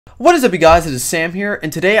What is up, you guys? It is Sam here,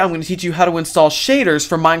 and today I'm going to teach you how to install shaders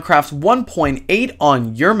for Minecraft 1.8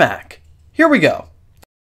 on your Mac. Here we go.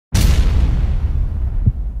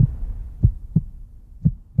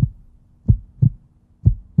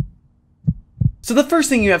 So the first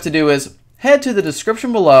thing you have to do is head to the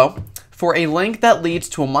description below for a link that leads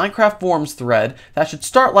to a Minecraft forums thread that should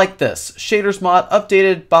start like this: Shaders mod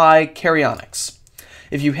updated by Karyonyx.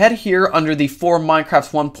 If you head here under the For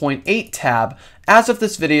Minecraft 1.8 tab, as of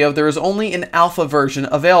this video, there is only an alpha version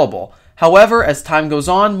available. However, as time goes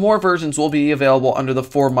on, more versions will be available under the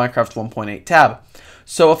For Minecraft 1.8 tab.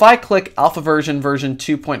 So if I click alpha version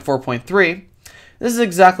 2.4.3, this is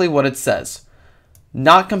exactly what it says.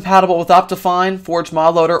 Not compatible with Optifine, Forge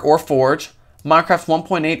Mod Loader, or Forge. Minecraft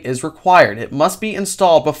 1.8 is required. It must be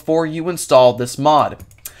installed before you install this mod.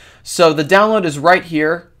 So the download is right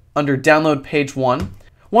here under download page 1.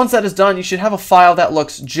 Once that is done, you should have a file that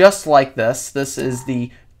looks just like this. This is the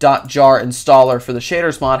 .jar installer for the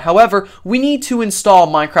shaders mod. However, we need to install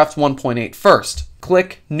Minecraft 1.8 first.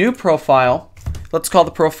 Click New Profile. Let's call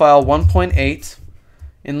the profile 1.8,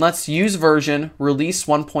 and let's use version Release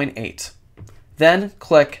 1.8. Then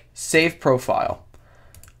click Save Profile.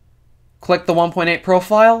 Click the 1.8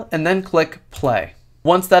 profile, and then click Play.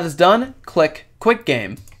 Once that is done, click Quick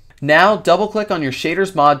Game. Now double-click on your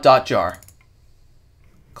shadersmod.jar.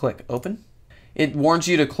 Click Open. It warns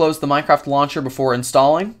you to close the Minecraft launcher before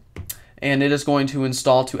installing, and it is going to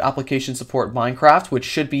install to Application Support Minecraft, which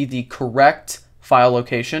should be the correct file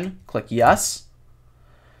location. Click Yes.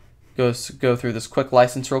 Go through this quick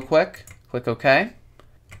license real quick. Click OK.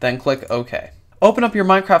 Then click OK. Open up your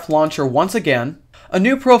Minecraft launcher once again. A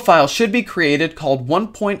new profile should be created called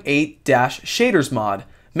 1.8-shaders mod.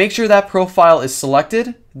 Make sure that profile is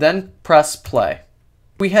selected, then press play.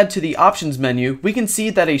 If we head to the options menu, we can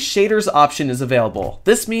see that a shaders option is available.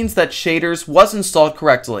 This means that shaders was installed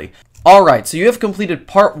correctly. Alright, so you have completed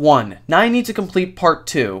part 1. Now you need to complete part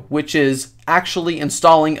 2, which is actually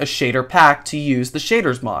installing a shader pack to use the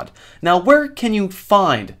shaders mod. Now where can you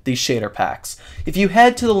find these shader packs? If you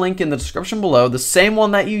head to the link in the description below, the same one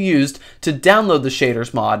that you used to download the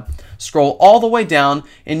shaders mod, scroll all the way down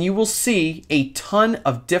and you will see a ton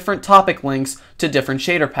of different topic links to different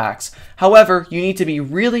shader packs. However, you need to be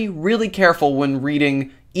really careful when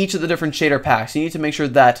reading each of the different shader packs. You need to make sure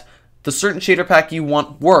that the certain shader pack you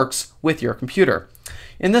want works with your computer.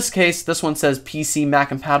 In this case, this one says PC Mac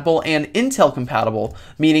compatible and Intel compatible,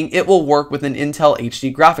 meaning it will work with an Intel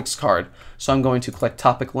HD graphics card. So I'm going to click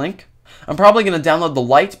topic link. I'm probably going to download the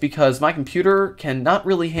Lite because my computer cannot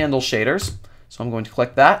really handle shaders. So I'm going to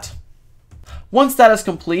click that. Once that is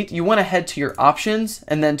complete, you want to head to your options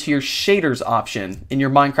and then to your shaders option in your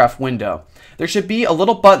Minecraft window. There should be a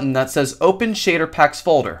little button that says Open Shader Packs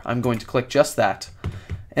Folder. I'm going to click just that.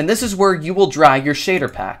 And this is where you will drag your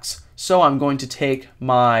shader packs. So I'm going to take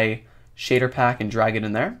my shader pack and drag it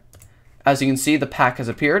in there. As you can see, the pack has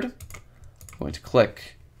appeared. I'm going to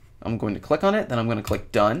click on it, then I'm going to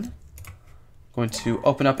click Done. I'm going to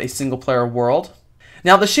open up a single player world.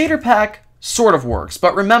 Now the shader pack sort of works,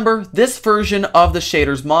 but remember, this version of the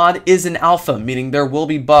shaders mod is an alpha, meaning there will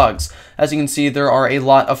be bugs. As you can see, there are a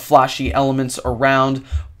lot of flashy elements around,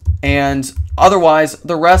 and otherwise,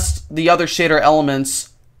 the other shader elements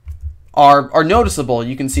are noticeable.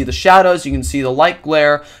 You can see the shadows, you can see the light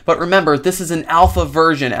glare, but remember, this is an alpha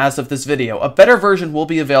version as of this video. A better version will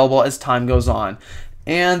be available as time goes on.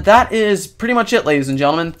 And that is pretty much it, ladies and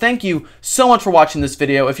gentlemen. Thank you so much for watching this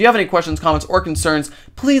video. If you have any questions, comments, or concerns,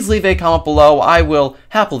 please leave a comment below. I will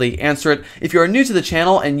happily answer it. If you are new to the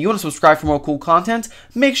channel and you want to subscribe for more cool content,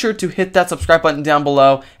 make sure to hit that subscribe button down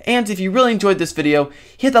below. And if you really enjoyed this video,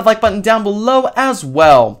 hit that like button down below as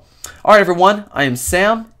well. Alright everyone, I am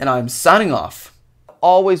Sam, and I'm signing off.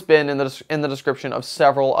 Always been in the description of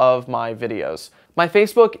several of my videos. My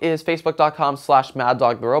Facebook is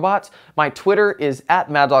facebook.com/MadDogTheRobot. My Twitter is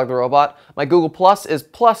 @MadDogTheRobot. My Google Plus is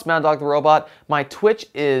 +MadDogTheRobot. My Twitch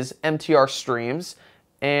is MTR Streams.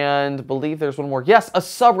 And I believe there's one more. Yes, a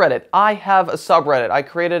subreddit. I have a subreddit. I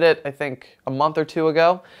created it, I think, a month or two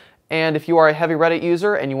ago. And if you are a heavy Reddit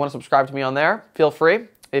user and you want to subscribe to me on there, feel free,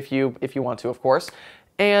 if you want to, of course.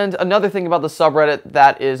 And another thing about the subreddit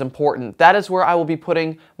that is important, that is where I will be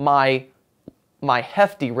putting my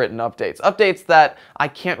hefty written updates that I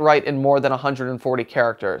can't write in more than 140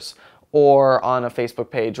 characters, or on a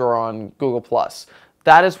Facebook page or on Google+.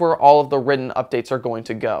 That is where all of the written updates are going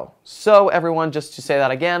to go. So everyone, just to say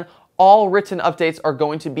that again, all written updates are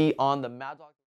going to be on the Mad Dog